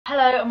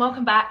Hello and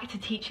welcome back to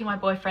teaching my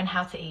boyfriend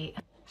how to eat.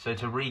 So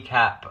to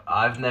recap,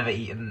 I've never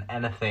eaten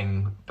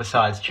anything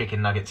besides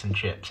chicken nuggets and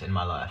chips in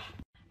my life.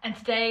 And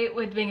today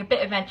we're being a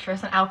bit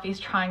adventurous and Alfie's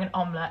trying an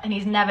omelette and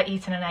he's never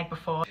eaten an egg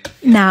before.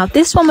 Now,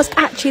 this one was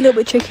actually a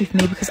little bit tricky for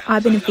me because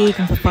I've been a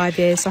vegan for 5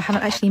 years, so I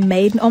haven't actually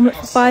made an omelette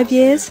for 5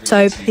 years.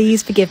 So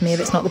please forgive me if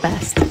it's not the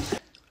best.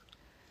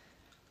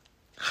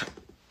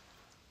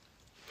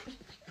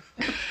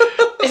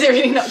 Is it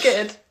really not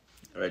good?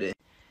 Ready?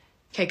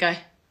 Okay, go.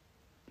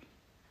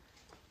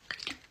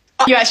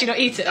 You actually not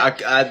eat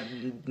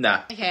it?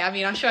 Nah. Okay, I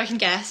mean, I'm sure I can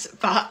guess,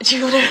 but do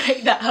you want to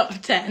rate that out of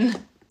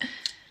 10?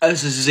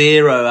 That's a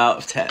 0 out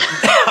of 10.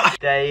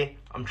 Today,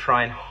 I'm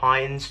trying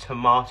Heinz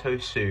tomato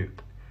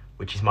soup,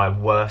 which is my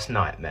worst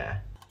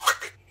nightmare.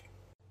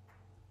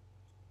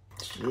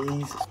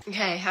 Jesus.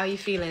 Okay, how are you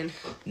feeling?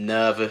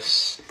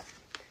 Nervous.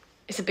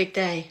 It's a big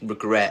day.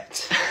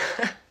 Regret.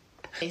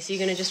 Okay, so you're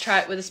going to just try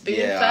it with a spoon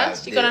Yeah,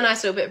 first? You've got a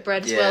nice little bit of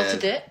bread as well to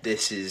dip?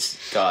 This is,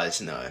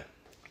 guys, no.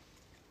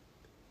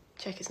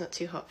 Check it's not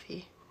too hot for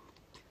you.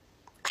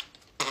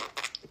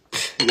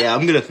 Yeah,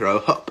 I'm gonna throw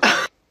up.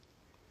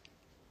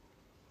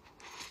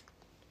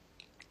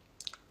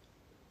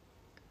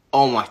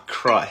 Oh my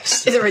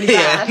Christ. Is it really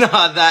bad? Yeah,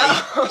 no,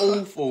 that is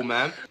awful,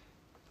 man.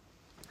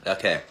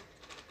 Okay.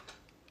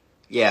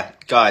 Yeah,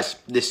 guys,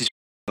 this is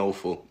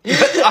awful.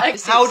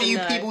 How do you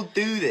people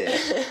do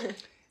this?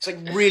 It's like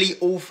really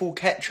awful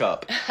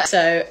ketchup.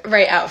 So,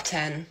 rate out of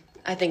 10.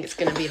 I think it's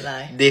gonna be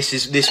low.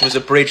 This was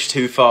a bridge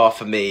too far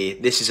for me.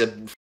 This is a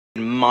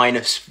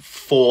minus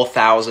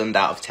 4,000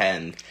 out of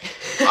 10.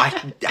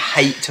 I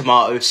hate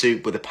tomato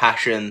soup with a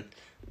passion.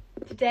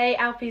 Today,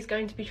 Alfie's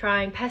going to be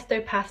trying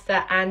pesto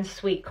pasta and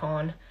sweet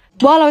corn.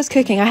 While I was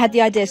cooking, I had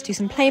the idea to do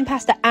some plain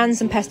pasta and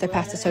some pesto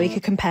pasta so we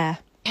could compare.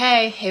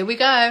 Okay, here we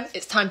go.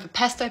 It's time for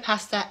pesto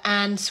pasta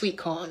and sweet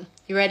corn.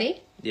 You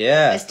ready?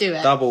 Yeah. Let's do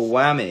it. Double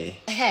whammy.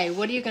 Okay,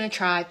 what are you going to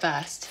try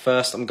first?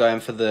 First, I'm going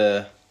for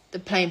the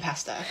plain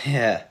pasta.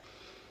 Yeah.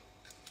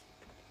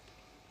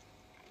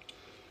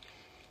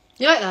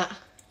 You like that?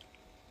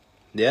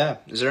 Yeah.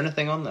 Is there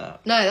anything on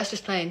that? No, that's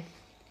just plain.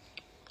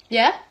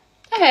 Yeah?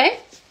 Okay,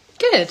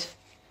 good.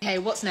 Okay,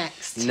 what's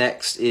next?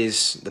 Next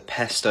is the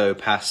pesto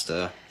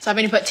pasta. So I've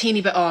only put a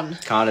teeny bit on.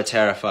 Kind of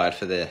terrified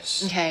for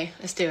this. Okay,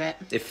 let's do it.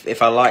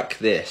 If I like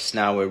this,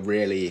 now we're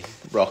really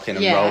rocking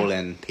and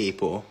rolling,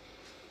 people.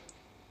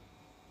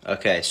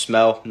 Okay,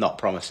 smell, not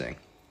promising.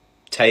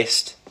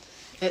 Taste.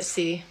 Let's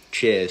see.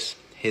 Cheers.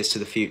 Here's to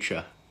the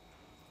future.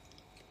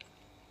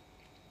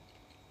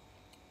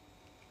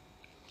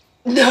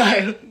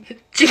 No.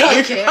 Do you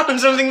like it? Found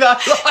something that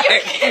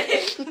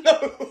I like.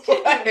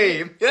 No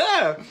way.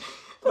 Yeah.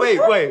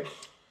 Wait.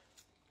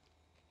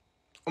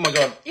 Oh my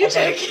god. You're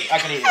joking. I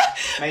can eat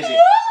it. Amazing.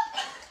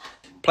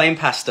 Plain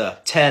pasta,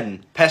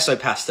 10. Pesto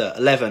pasta,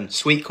 11.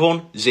 Sweet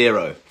corn,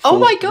 0. Oh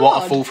my god.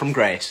 What a fall from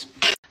grace.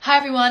 Hi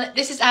everyone,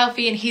 this is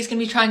Alfie and he's going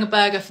to be trying a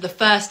burger for the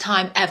first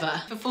time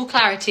ever. For full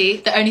clarity,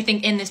 the only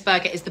thing in this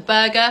burger is the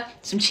burger,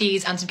 some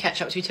cheese and some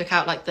ketchup. So we took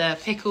out like the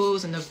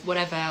pickles and the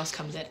whatever else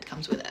comes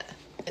with it.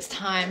 It's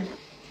time.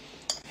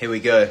 Here we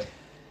go.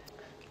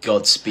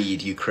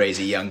 Godspeed, you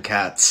crazy young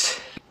cats.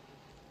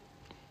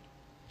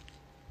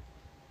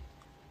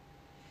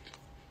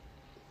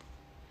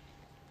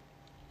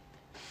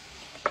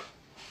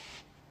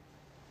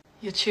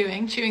 You're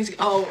chewing? Chewing's...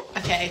 Oh,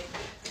 okay.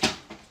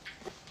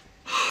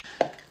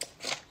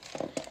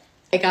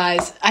 Hey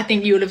guys, I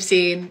think you will have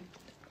seen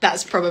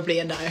that's probably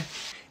a no.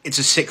 It's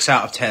a 6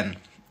 out of 10,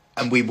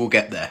 and we will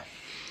get there.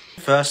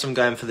 First, I'm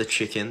going for the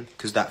chicken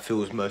because that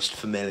feels most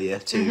familiar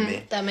to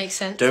me. That makes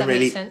sense. Don't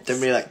really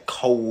like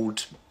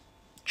cold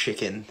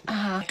chicken.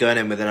 Going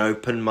in with an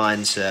open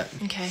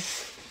mindset. Okay.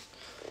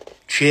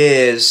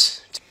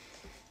 Cheers.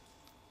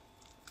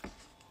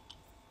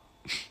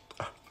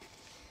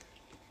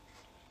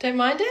 Don't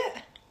mind it.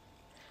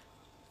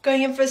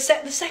 Going in for the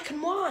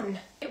second one.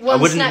 I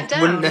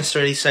wouldn't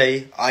necessarily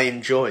say I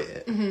enjoy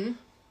it,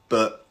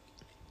 but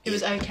it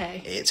was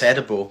okay. It's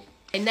edible.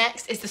 And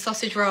next is the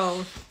sausage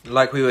roll.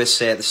 Like we always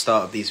say at the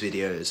start of these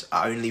videos,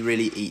 I only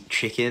really eat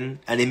chicken,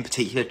 and in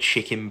particular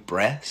chicken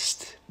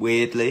breast,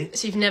 weirdly.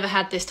 So you've never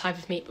had this type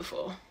of meat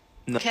before?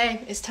 No. Okay,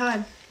 it's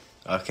time.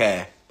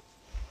 Okay.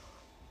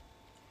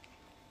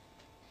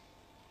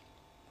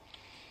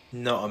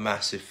 Not a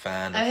massive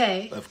fan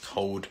of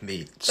cold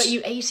meats. But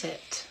you ate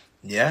it.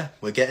 Yeah,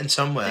 we're getting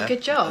somewhere.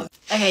 Good job.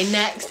 Okay,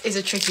 next is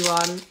a tricky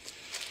one.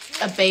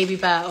 A baby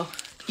bell.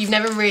 You've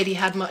never really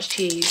had much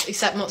cheese,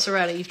 except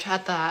mozzarella. You've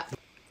had that.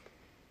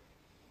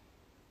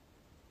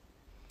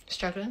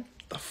 Struggling?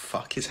 The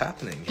fuck is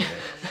happening here?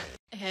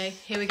 Okay,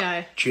 here we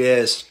go.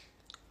 Cheers.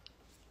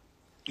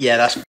 Yeah,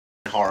 that's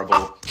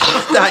horrible.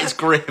 That is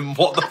grim.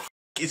 What the fuck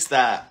is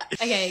that?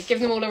 Okay, give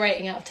them all a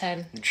rating out of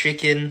 10. The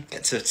chicken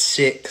gets a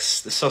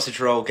 6. The sausage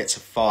roll gets a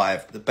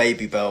 5. The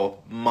baby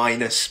bell,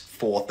 minus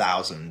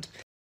 4,000.